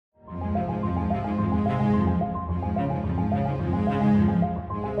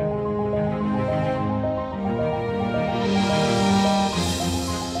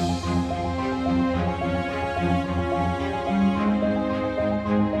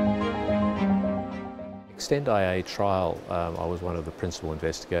EXTEND-IA trial, I was one of the principal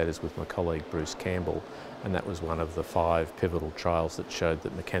investigators with my colleague Bruce Campbell, and that was one of the 5 pivotal trials that showed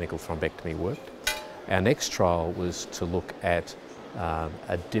that mechanical thrombectomy worked. Our next trial was to look at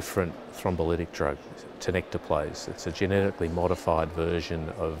a different thrombolytic drug, tenecteplase. It's a genetically modified version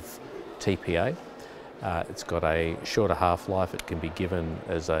of TPA. It's got a shorter half-life, it can be given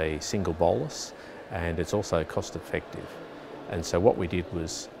as a single bolus, and it's also cost effective. And so what we did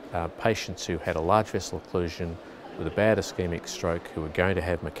was patients who had a large vessel occlusion with a bad ischemic stroke who were going to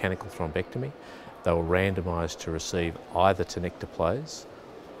have mechanical thrombectomy, they were randomised to receive either tenecteplase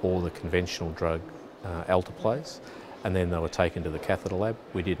or the conventional drug alteplase, and then they were taken to the catheter lab.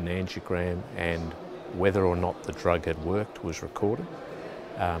 We did an angiogram, and whether or not the drug had worked was recorded.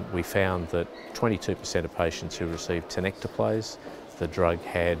 We found that 22% of patients who received tenecteplase, the drug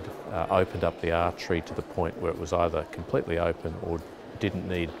had opened up the artery to the point where it was either completely open or didn't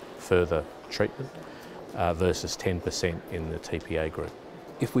need further treatment, versus 10% in the TPA group.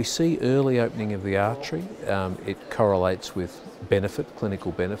 If we see early opening of the artery, it correlates with benefit,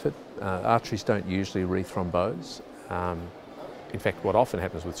 clinical benefit. Arteries don't usually rethrombose. In fact, what often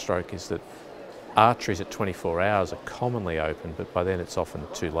happens with stroke is that arteries at 24 hours are commonly open, but by then it's often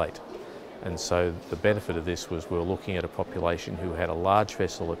too late. And so the benefit of this was we were looking at a population who had a large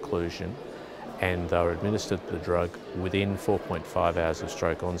vessel occlusion, and they were administered the drug within 4.5 hours of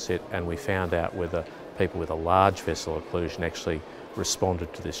stroke onset, and we found out whether people with a large vessel occlusion actually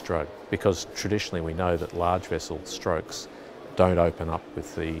responded to this drug, because traditionally we know that large vessel strokes don't open up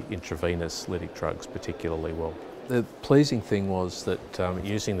with the intravenous lytic drugs particularly well. The pleasing thing was that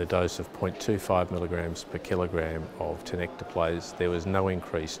using the dose of 0.25 milligrams per kilogram of tenecteplase, there was no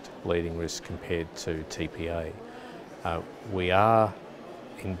increased bleeding risk compared to TPA. We are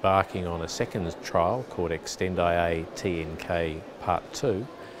embarking on a second trial called EXTEND-IA TNK Part 2,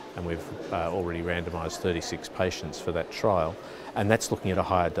 and we've already randomised 36 patients for that trial, and that's looking at a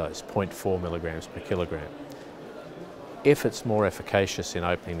higher dose, 0.4 milligrams per kilogram. If it's more efficacious in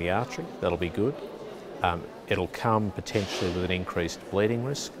opening the artery, that'll be good. It'll come potentially with an increased bleeding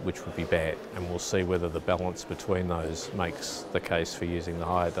risk, which would be bad, and we'll see whether the balance between those makes the case for using the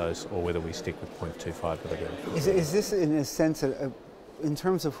higher dose or whether we stick with 0.25 milligrams. Is this in a sense, in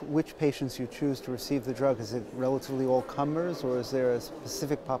terms of which patients you choose to receive the drug, is it relatively all comers, or is there a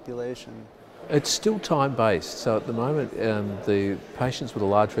specific population? It's still time-based, so at the moment the patients with a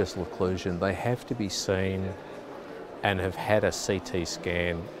large vessel occlusion, they have to be seen and have had a CT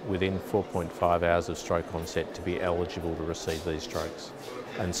scan within 4.5 hours of stroke onset to be eligible to receive these drugs.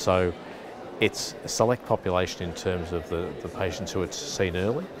 And so it's a select population in terms of the patients who are seen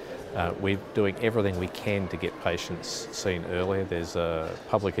early. We're doing everything we can to get patients seen earlier. There's a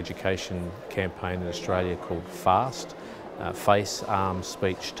public education campaign in Australia called FAST, Face, Arm,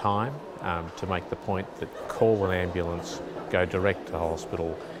 Speech, Time, to make the point that call an ambulance, go direct to the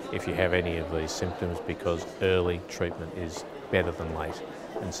hospital if you have any of these symptoms, because early treatment is better than late.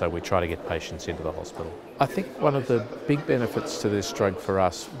 And so we try to get patients into the hospital. I think one of the big benefits to this drug for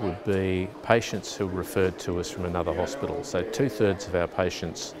us would be patients who are referred to us from another hospital. So 2/3 of our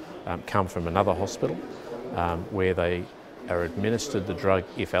patients come from another hospital where they are administered the drug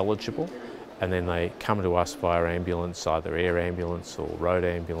if eligible, and then they come to us via ambulance, either air ambulance or road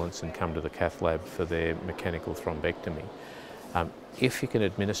ambulance, and come to the cath lab for their mechanical thrombectomy. If you can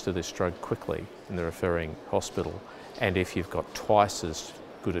administer this drug quickly in the referring hospital, and if you've got twice as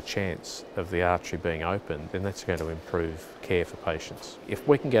good a chance of the artery being open, then that's going to improve care for patients. If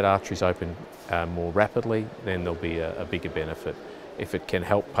we can get arteries open more rapidly, then there'll be a bigger benefit. If it can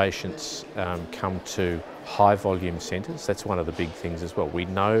help patients come to high volume centres, that's one of the big things as well. We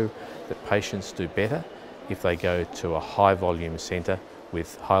know that patients do better if they go to a high volume centre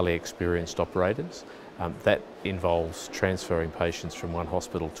with highly experienced operators. That involves transferring patients from one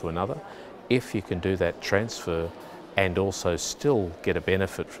hospital to another. If you can do that transfer and also still get a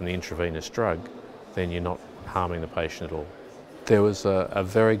benefit from the intravenous drug, then you're not harming the patient at all. There was a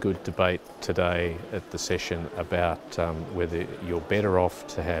very good debate today at the session about whether you're better off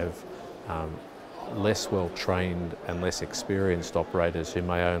to have less well-trained and less experienced operators who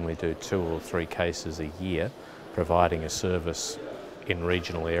may only do 2 or 3 cases a year, providing a service in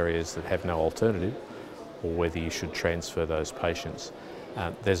regional areas that have no alternative, or whether you should transfer those patients.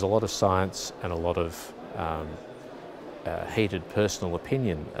 There's a lot of science and a lot of heated personal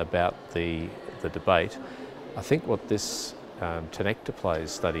opinion about the debate. I think what this tenecteplase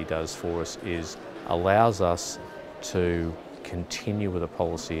study does for us is allows us to continue with a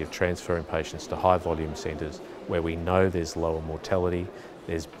policy of transferring patients to high volume centres where we know there's lower mortality,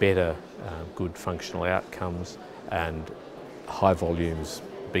 there's better good functional outcomes, and high volumes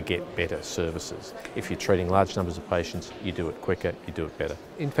beget better services. If you're treating large numbers of patients, you do it quicker, you do it better.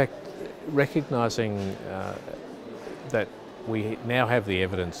 In fact, recognising that we now have the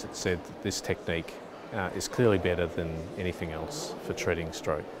evidence that said that this technique is clearly better than anything else for treating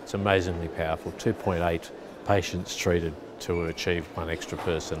stroke. It's amazingly powerful, 2.8 patients treated to achieve one extra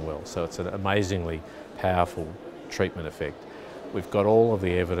person well. So it's an amazingly powerful treatment effect. We've got all of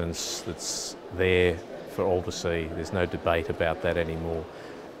the evidence that's there for all to see. There's no debate about that anymore.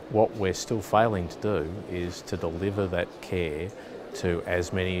 What we're still failing to do is to deliver that care to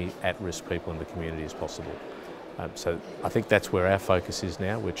as many at-risk people in the community as possible. So I think that's where our focus is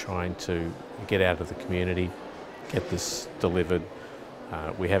now. We're trying to get out of the community, get this delivered.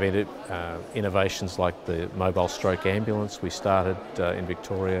 We have innovations like the mobile stroke ambulance we started in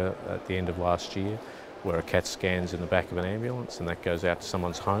Victoria at the end of last year, where a CAT scan's in the back of an ambulance and that goes out to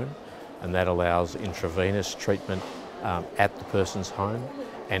someone's home, and that allows intravenous treatment at the person's home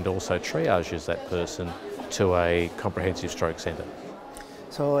and also triages that person to a comprehensive stroke centre.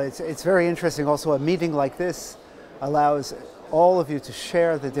 So it's very interesting. Also, a meeting like this allows all of you to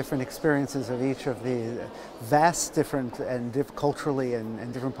share the different experiences of each of the vast different and culturally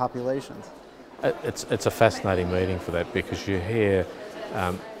and different populations. It's a fascinating meeting for that, because you hear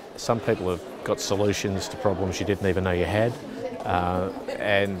some people have got solutions to problems you didn't even know you had,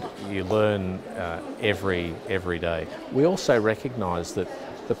 and you learn every day. We also recognise that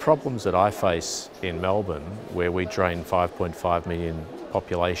the problems that I face in Melbourne, where we drain 5.5 million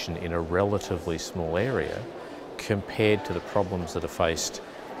population in a relatively small area, compared to the problems that are faced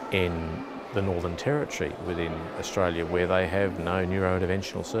in the Northern Territory within Australia, where they have no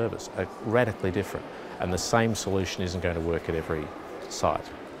neurointerventional service, are radically different. And the same solution isn't going to work at every site.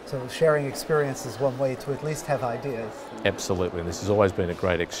 So sharing experience is one way to at least have ideas. Absolutely, and this has always been a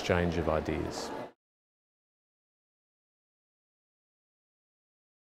great exchange of ideas.